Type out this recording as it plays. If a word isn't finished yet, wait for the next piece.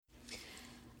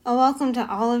A welcome to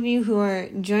all of you who are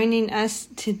joining us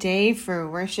today for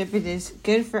worship. It is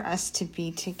good for us to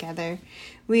be together.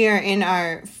 We are in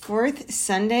our fourth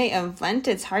Sunday of Lent.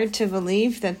 It's hard to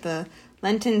believe that the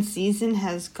Lenten season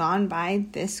has gone by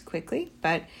this quickly,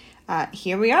 but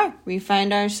here we are. We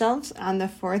find ourselves on the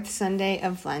fourth Sunday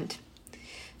of Lent.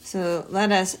 So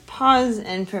let us pause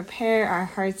and prepare our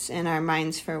hearts and our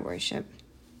minds for worship.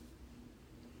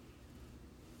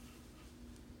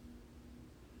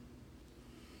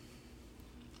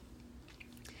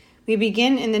 We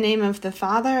begin in the name of the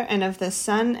Father, and of the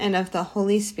Son, and of the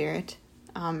Holy Spirit.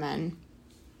 Amen.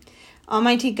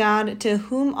 Almighty God, to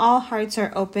whom all hearts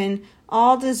are open,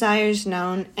 all desires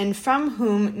known, and from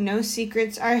whom no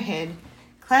secrets are hid,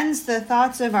 cleanse the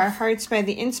thoughts of our hearts by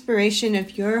the inspiration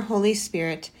of your Holy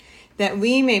Spirit, that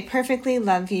we may perfectly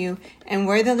love you and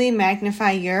worthily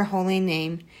magnify your holy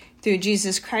name. Through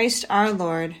Jesus Christ our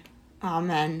Lord.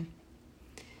 Amen.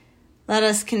 Let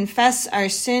us confess our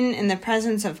sin in the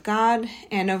presence of God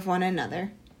and of one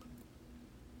another.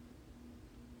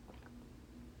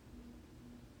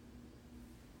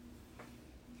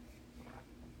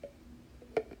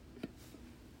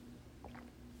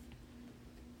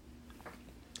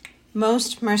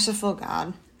 Most merciful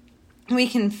God, we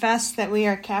confess that we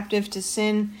are captive to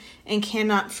sin and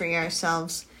cannot free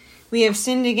ourselves. We have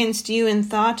sinned against you in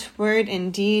thought, word,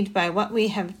 and deed by what we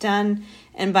have done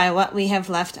and by what we have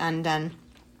left undone.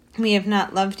 We have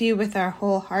not loved you with our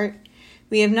whole heart.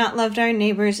 We have not loved our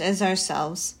neighbors as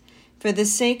ourselves. For the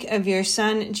sake of your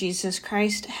Son, Jesus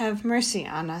Christ, have mercy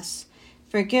on us.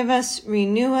 Forgive us,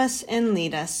 renew us, and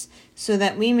lead us, so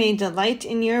that we may delight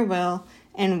in your will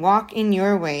and walk in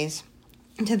your ways,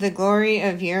 to the glory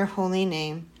of your holy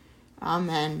name.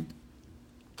 Amen.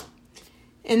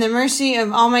 In the mercy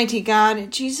of Almighty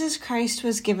God, Jesus Christ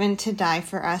was given to die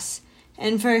for us,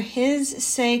 and for his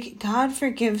sake God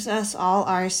forgives us all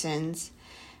our sins.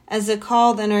 As a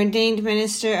called and ordained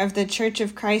minister of the Church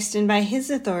of Christ, and by his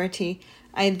authority,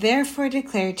 I therefore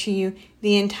declare to you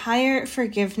the entire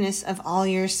forgiveness of all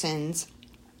your sins.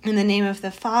 In the name of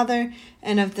the Father,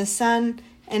 and of the Son,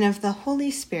 and of the Holy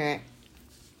Spirit.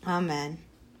 Amen.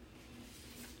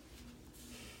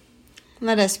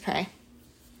 Let us pray.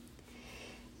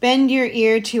 Bend your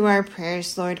ear to our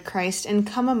prayers, Lord Christ, and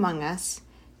come among us.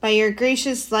 By your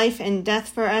gracious life and death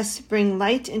for us, bring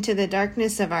light into the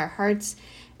darkness of our hearts,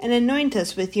 and anoint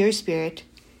us with your Spirit.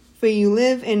 For you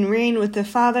live and reign with the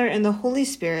Father and the Holy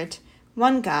Spirit,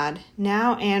 one God,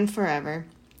 now and forever.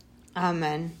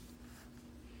 Amen.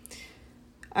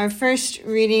 Our first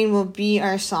reading will be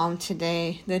our psalm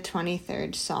today, the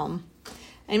 23rd Psalm.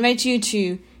 I invite you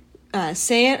to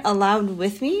say it aloud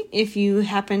with me if you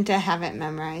happen to have it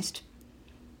memorized.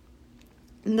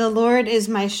 The Lord is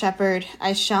my shepherd,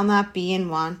 I shall not be in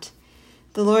want.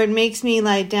 The Lord makes me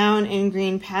lie down in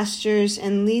green pastures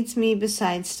and leads me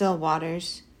beside still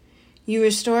waters. You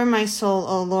restore my soul,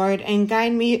 O Lord, and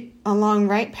guide me along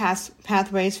right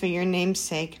pathways for your name's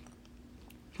sake.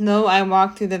 Though I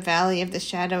walk through the valley of the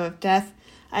shadow of death,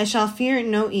 I shall fear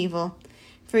no evil.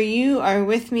 For you are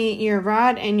with me, your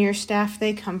rod and your staff,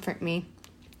 they comfort me.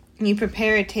 You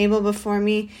prepare a table before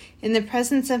me in the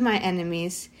presence of my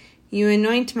enemies. You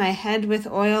anoint my head with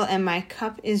oil, and my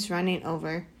cup is running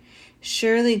over.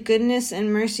 Surely goodness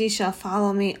and mercy shall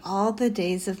follow me all the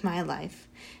days of my life,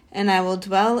 and I will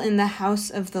dwell in the house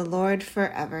of the Lord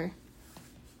forever.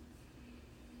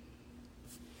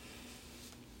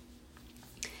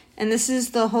 And this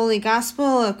is the Holy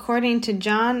Gospel according to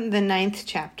John, the 9th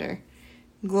chapter.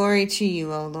 Glory to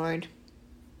you, O Lord.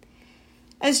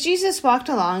 As Jesus walked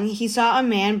along, he saw a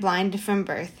man blind from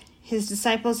birth. His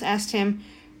disciples asked him,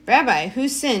 Rabbi, who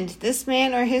sinned, this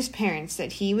man or his parents,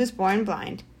 that he was born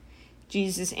blind?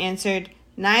 Jesus answered,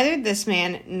 Neither this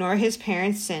man nor his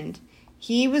parents sinned.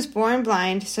 He was born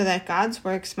blind so that God's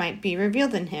works might be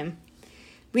revealed in him.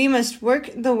 We must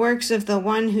work the works of the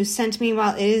one who sent me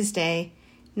while it is day.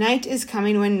 Night is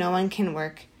coming when no one can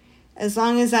work. As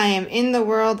long as I am in the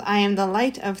world, I am the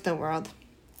light of the world.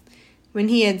 When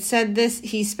he had said this,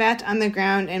 he spat on the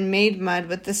ground and made mud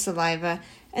with the saliva,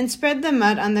 and spread the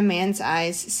mud on the man's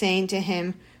eyes, saying to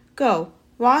him, Go,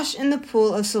 wash in the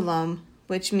pool of Siloam,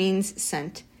 which means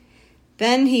sent.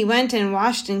 Then he went and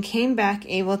washed and came back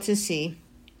able to see.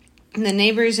 And the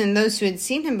neighbors and those who had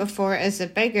seen him before as a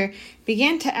beggar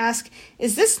began to ask,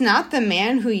 Is this not the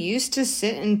man who used to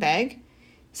sit and beg?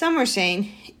 Some were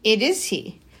saying, It is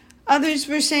he. Others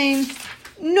were saying,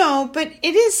 No, but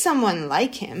it is someone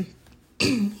like him.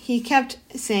 He kept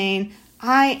saying,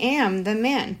 I am the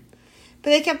man. But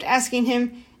they kept asking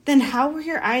him, Then how were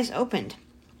your eyes opened?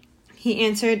 He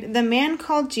answered, "The man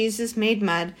called Jesus made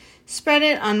mud, spread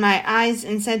it on my eyes,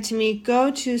 and said to me, 'Go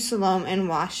to Siloam and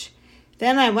wash.'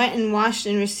 Then I went and washed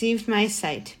and received my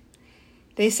sight."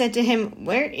 They said to him,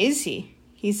 "Where is he?"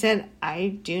 He said,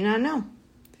 "I do not know."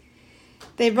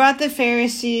 They brought to the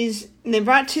Pharisees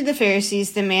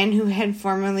the man who had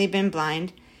formerly been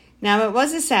blind. Now it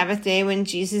was a Sabbath day when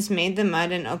Jesus made the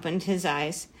mud and opened his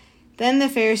eyes. Then the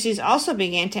Pharisees also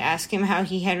began to ask him how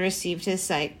he had received his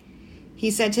sight. He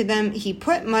said to them, "He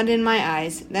put mud in my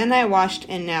eyes, then I washed,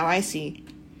 and now I see."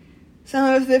 Some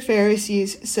of the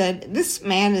Pharisees said, "This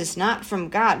man is not from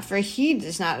God, for he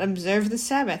does not observe the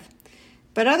Sabbath."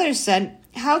 But others said,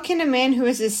 "How can a man who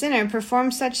is a sinner perform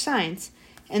such signs?"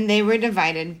 And they were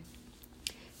divided.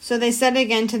 So they said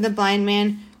again to the blind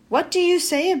man, "What do you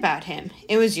say about him?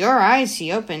 It was your eyes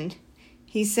he opened."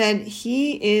 He said,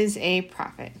 "He is a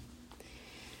prophet."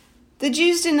 The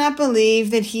Jews did not believe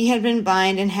that he had been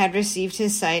blind and had received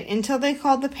his sight until they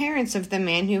called the parents of the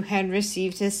man who had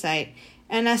received his sight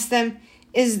and asked them,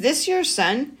 "Is this your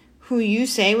son, who you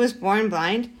say was born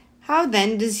blind? How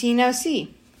then does he now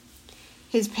see?"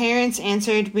 His parents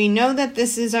answered, "We know that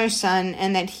this is our son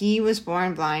and that he was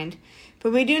born blind,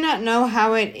 but we do not know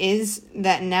how it is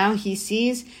that now he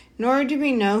sees, nor do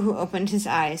we know who opened his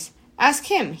eyes. Ask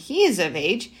him, he is of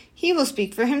age, he will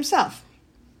speak for himself."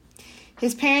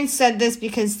 His parents said this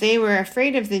because they were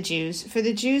afraid of the Jews, for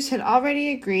the Jews had already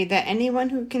agreed that anyone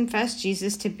who confessed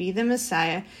Jesus to be the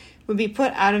Messiah would be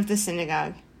put out of the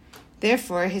synagogue.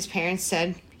 Therefore his parents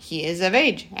said, "He is of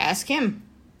age, ask him."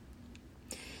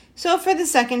 So for the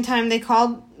second time they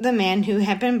called the man who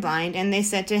had been blind, and they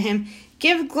said to him,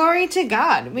 "Give glory to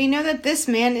God. We know that this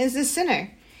man is a sinner."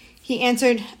 He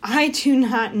answered, "I do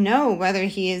not know whether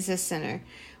he is a sinner.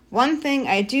 One thing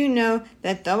I do know,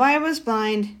 that though I was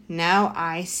blind, now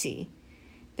I see."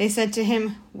 They said to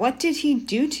him, "What did he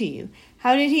do to you?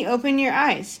 How did he open your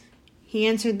eyes?" He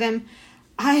answered them,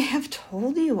 "I have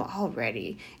told you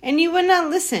already, and you would not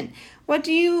listen. What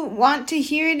do you want to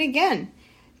hear it again?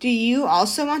 Do you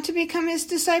also want to become his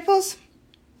disciples?"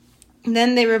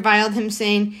 Then they reviled him,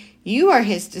 saying, "You are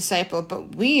his disciple,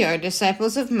 but we are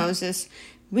disciples of Moses.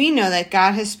 We know that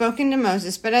God has spoken to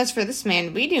Moses, but as for this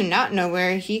man, we do not know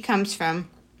where he comes from."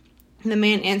 The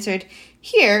man answered,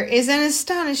 "Here is an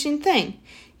astonishing thing.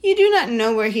 You do not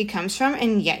know where he comes from,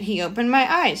 and yet he opened my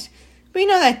eyes. We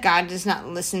know that God does not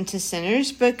listen to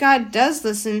sinners, but God does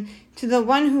listen to the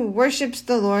one who worships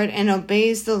the Lord and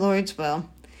obeys the Lord's will.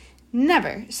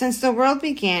 Never, since the world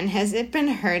began, has it been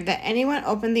heard that anyone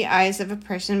opened the eyes of a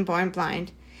person born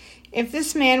blind. If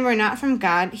this man were not from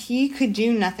God, he could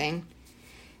do nothing."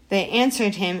 They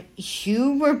answered him,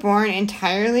 "You were born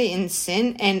entirely in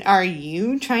sin, and are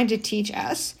you trying to teach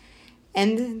us?"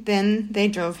 And then they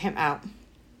drove him out.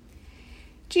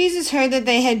 Jesus heard that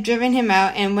they had driven him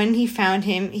out, and when he found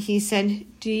him, he said,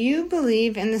 "Do you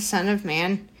believe in the Son of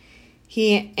Man?"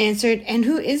 He answered, "And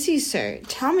who is he, sir?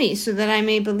 Tell me, so that I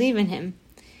may believe in him."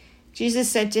 Jesus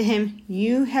said to him,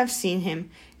 "You have seen him,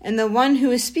 and the one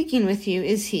who is speaking with you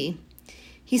is he."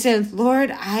 He said,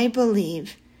 "Lord, I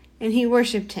believe." And he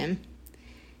worshipped him.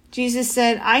 Jesus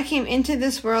said, "I came into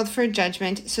this world for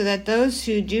judgment, so that those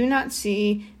who do not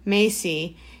see may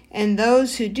see, and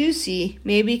those who do see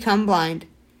may become blind."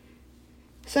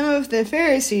 Some of the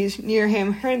Pharisees near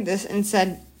him heard this and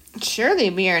said,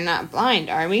 "Surely we are not blind,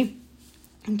 are we?"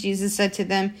 And Jesus said to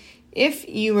them, "If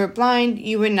you were blind,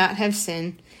 you would not have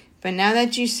sinned. But now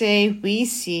that you say, 'We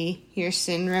see,' your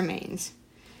sin remains."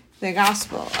 The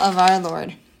Gospel of our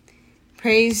Lord.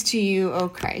 Praise to you, O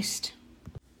Christ.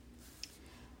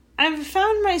 I've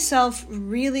found myself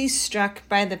really struck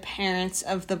by the parents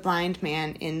of the blind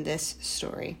man in this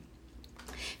story.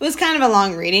 It was kind of a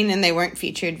long reading, and they weren't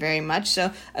featured very much,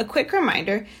 so a quick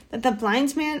reminder that the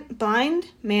blind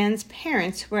man's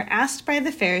parents were asked by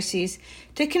the Pharisees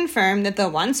to confirm that the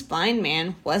once blind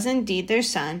man was indeed their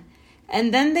son,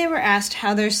 and then they were asked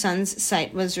how their son's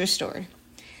sight was restored.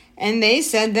 And they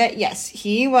said that yes,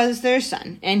 he was their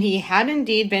son, and he had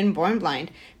indeed been born blind,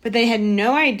 but they had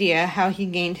no idea how he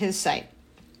gained his sight.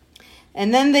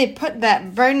 And then they put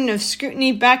that burden of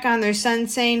scrutiny back on their son,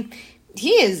 saying, "He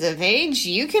is of age,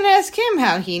 you can ask him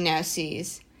how he now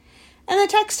sees." And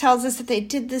the text tells us that they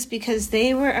did this because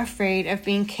they were afraid of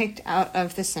being kicked out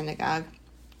of the synagogue.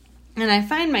 And I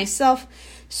find myself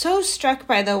so struck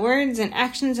by the words and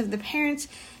actions of the parents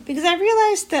because I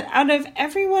realized that out of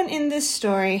everyone in this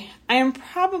story, I am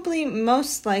probably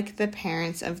most like the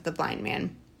parents of the blind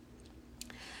man.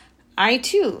 I,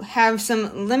 too, have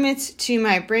some limits to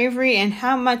my bravery and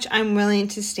how much I'm willing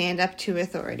to stand up to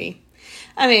authority.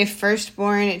 I'm a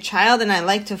firstborn child and I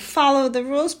like to follow the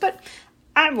rules, but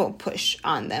I will push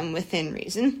on them within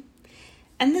reason.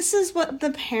 And this is what the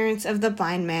parents of the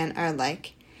blind man are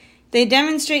like. They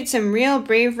demonstrate some real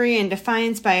bravery and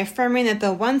defiance by affirming that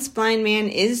the once blind man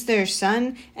is their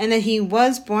son and that he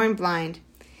was born blind.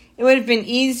 It would have been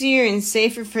easier and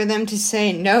safer for them to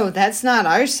say, "No, that's not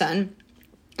our son."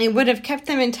 It would have kept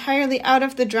them entirely out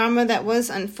of the drama that was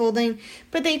unfolding,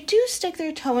 but they do stick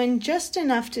their toe in just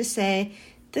enough to say,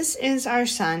 "This is our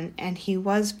son, and he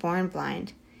was born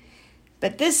blind."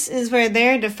 But this is where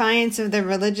their defiance of the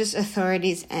religious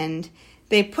authorities end.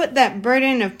 They put that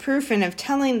burden of proof and of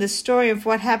telling the story of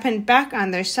what happened back on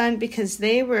their son because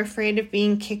they were afraid of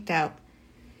being kicked out.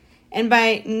 And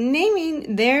by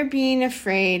naming their being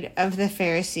afraid of the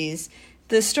Pharisees,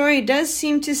 the story does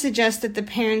seem to suggest that the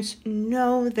parents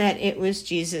know that it was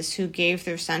Jesus who gave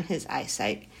their son his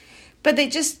eyesight, but they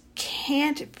just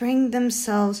can't bring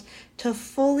themselves to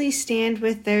fully stand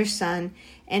with their son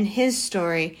and his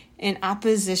story in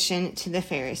opposition to the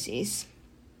Pharisees.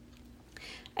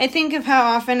 I think of how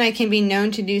often I can be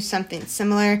known to do something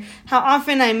similar, how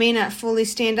often I may not fully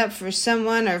stand up for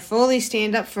someone or fully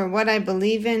stand up for what I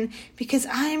believe in because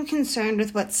I am concerned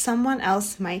with what someone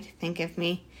else might think of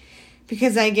me,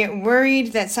 because I get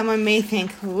worried that someone may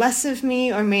think less of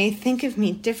me or may think of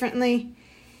me differently.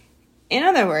 In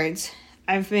other words,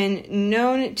 I've been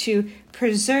known to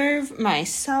preserve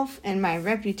myself and my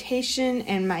reputation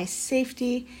and my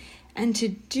safety, and to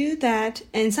do that,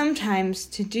 and sometimes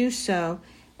to do so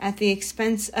at the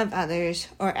expense of others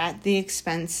or at the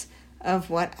expense of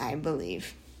what I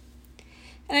believe.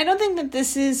 And I don't think that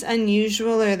this is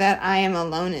unusual or that I am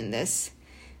alone in this.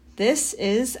 This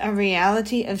is a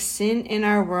reality of sin in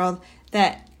our world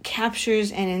that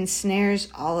captures and ensnares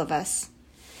all of us.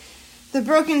 The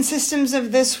broken systems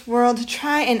of this world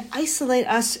try and isolate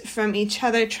us from each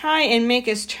other, try and make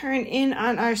us turn in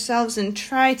on ourselves, and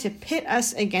try to pit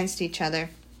us against each other.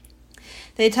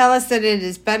 They tell us that it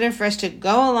is better for us to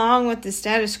go along with the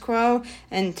status quo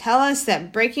and tell us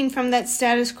that breaking from that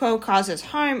status quo causes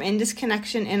harm and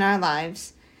disconnection in our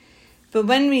lives. But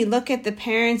when we look at the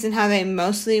parents and how they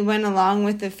mostly went along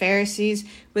with the Pharisees,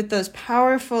 with those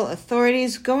powerful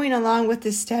authorities going along with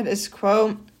the status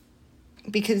quo,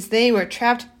 because they were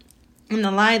trapped in the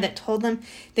lie that told them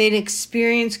they'd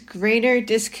experience greater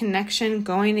disconnection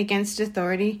going against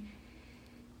authority,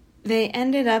 they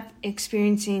ended up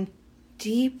experiencing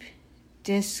deep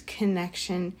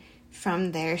disconnection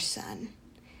from their son.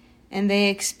 And they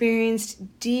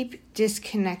experienced deep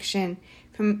disconnection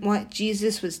from what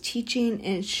Jesus was teaching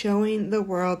and showing the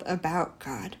world about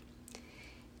God.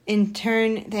 In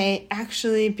turn, they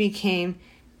actually became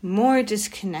more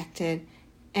disconnected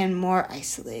and more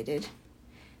isolated,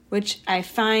 which I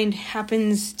find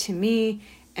happens to me,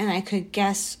 and I could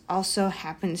guess also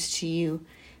happens to you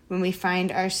when we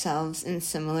find ourselves in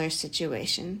similar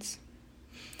situations.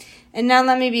 And now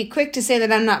let me be quick to say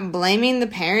that I'm not blaming the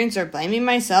parents or blaming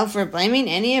myself or blaming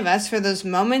any of us for those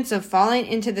moments of falling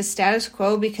into the status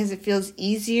quo because it feels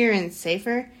easier and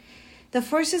safer. The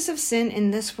forces of sin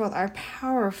in this world are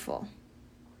powerful.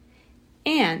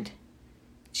 And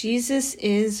Jesus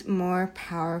is more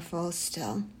powerful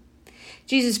still.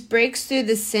 Jesus breaks through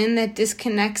the sin that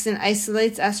disconnects and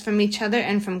isolates us from each other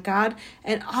and from God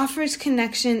and offers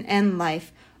connection and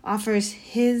life, offers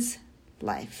his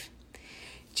life.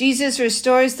 Jesus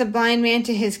restores the blind man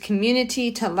to his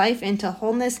community, to life, and to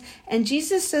wholeness, and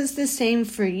Jesus does the same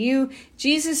for you.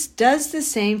 Jesus does the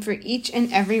same for each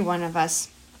and every one of us.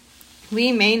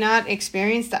 We may not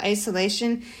experience the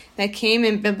isolation that came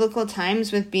in biblical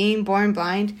times with being born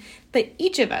blind, but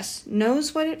each of us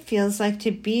knows what it feels like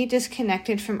to be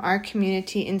disconnected from our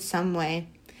community in some way.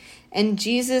 And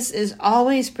Jesus is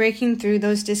always breaking through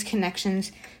those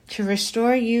disconnections to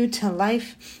restore you to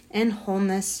life and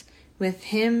wholeness with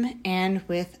him and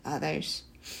with others.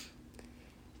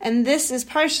 And this is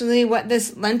partially what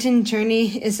this Lenten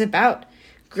journey is about.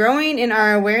 Growing in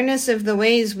our awareness of the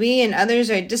ways we and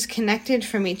others are disconnected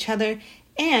from each other,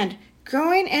 and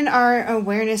growing in our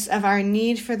awareness of our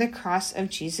need for the cross of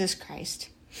Jesus Christ.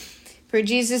 For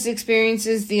Jesus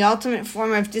experiences the ultimate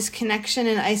form of disconnection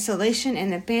and isolation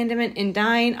and abandonment in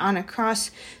dying on a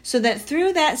cross, so that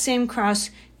through that same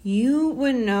cross you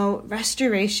would know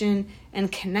restoration and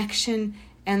connection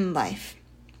and life.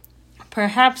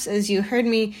 Perhaps as you heard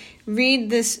me read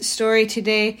this story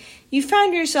today, you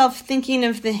found yourself thinking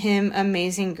of the hymn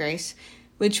Amazing Grace,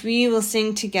 which we will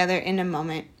sing together in a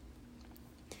moment.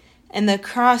 And the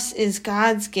cross is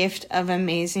God's gift of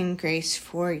amazing grace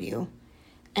for you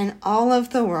and all of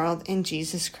the world in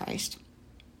Jesus Christ.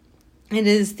 It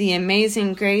is the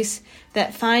amazing grace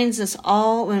that finds us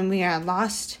all when we are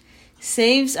lost,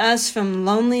 saves us from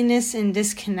loneliness and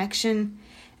disconnection,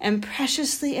 and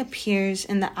preciously appears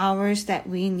in the hours that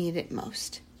we need it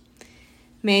most.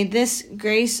 May this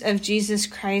grace of Jesus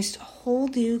Christ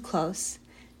hold you close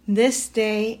this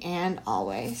day and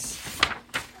always.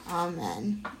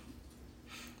 Amen.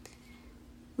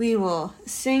 We will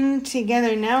sing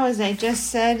together now, as I just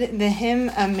said, the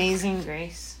hymn Amazing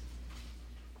Grace.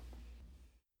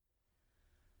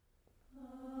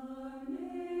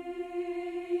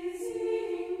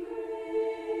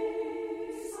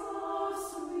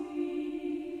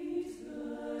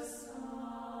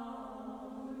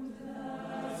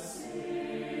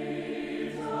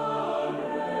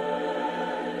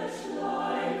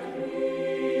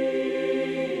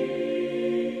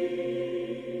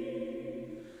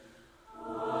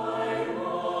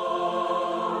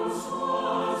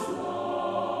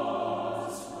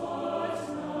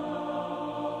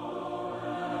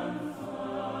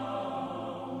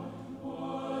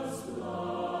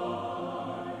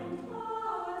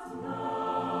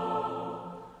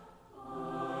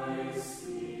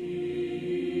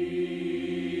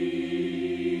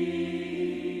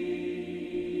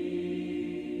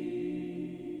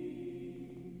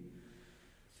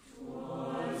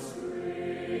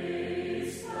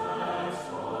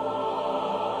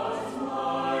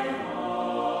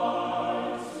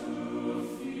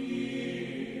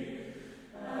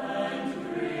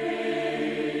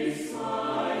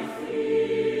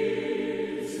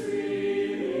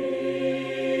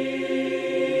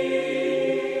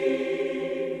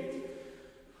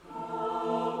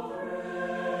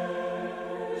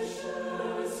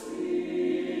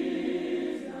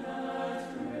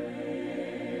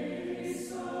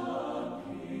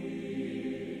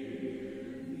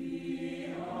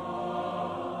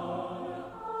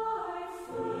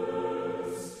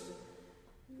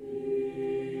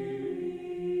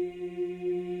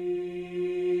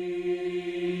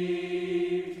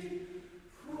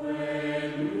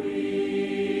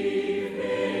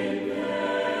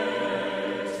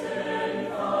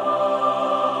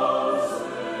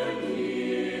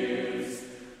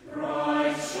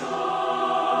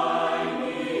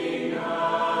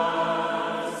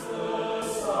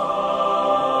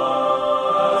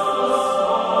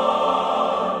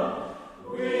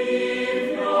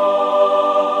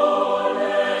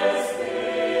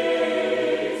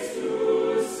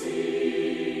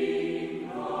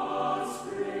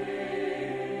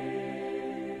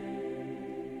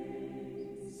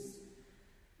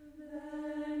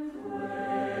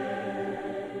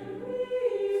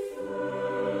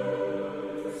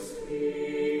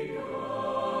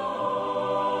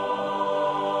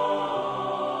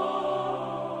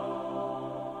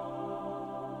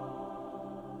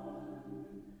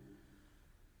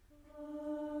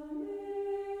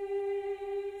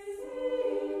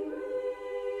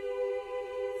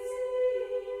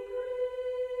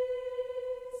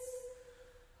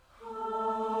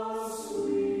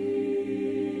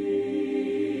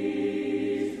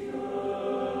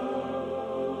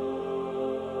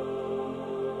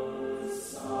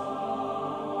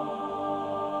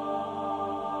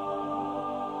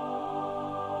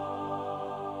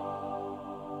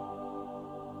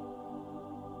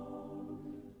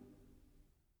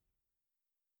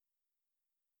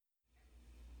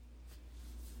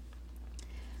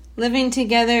 Living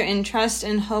together in trust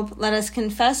and hope, let us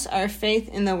confess our faith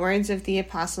in the words of the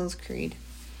Apostles' Creed.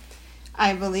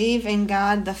 I believe in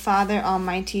God, the Father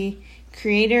Almighty,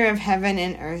 creator of heaven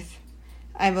and earth.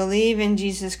 I believe in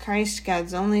Jesus Christ,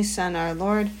 God's only Son, our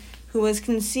Lord, who was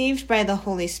conceived by the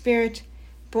Holy Spirit,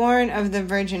 born of the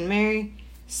Virgin Mary,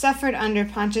 suffered under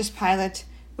Pontius Pilate,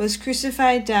 was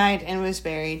crucified, died, and was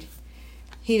buried.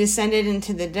 He descended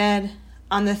into the dead.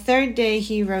 On the third day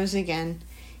he rose again.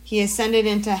 He ascended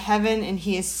into heaven, and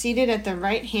he is seated at the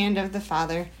right hand of the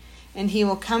Father, and he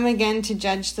will come again to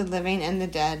judge the living and the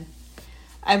dead.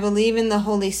 I believe in the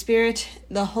Holy Spirit,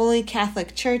 the Holy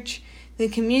Catholic Church, the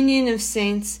communion of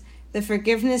saints, the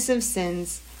forgiveness of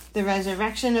sins, the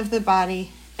resurrection of the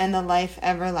body, and the life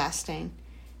everlasting.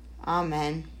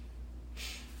 Amen.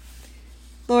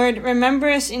 Lord, remember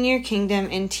us in your kingdom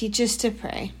and teach us to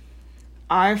pray.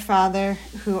 Our Father,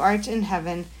 who art in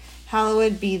heaven,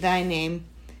 hallowed be thy name.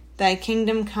 Thy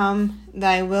kingdom come,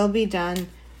 thy will be done,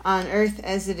 on earth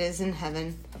as it is in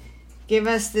heaven. Give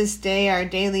us this day our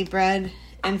daily bread,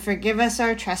 and forgive us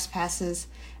our trespasses,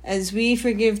 as we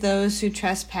forgive those who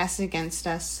trespass against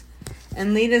us.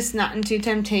 And lead us not into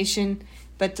temptation,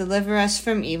 but deliver us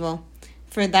from evil.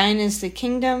 For thine is the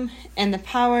kingdom, and the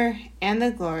power, and the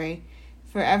glory,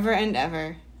 forever and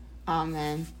ever.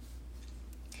 Amen.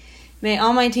 May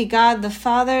Almighty God, the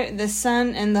Father, the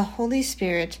Son, and the Holy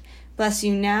Spirit bless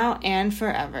you now and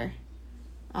forever.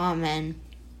 Amen.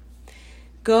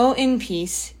 Go in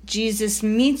peace. Jesus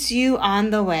meets you on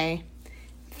the way.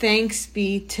 Thanks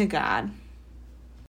be to God.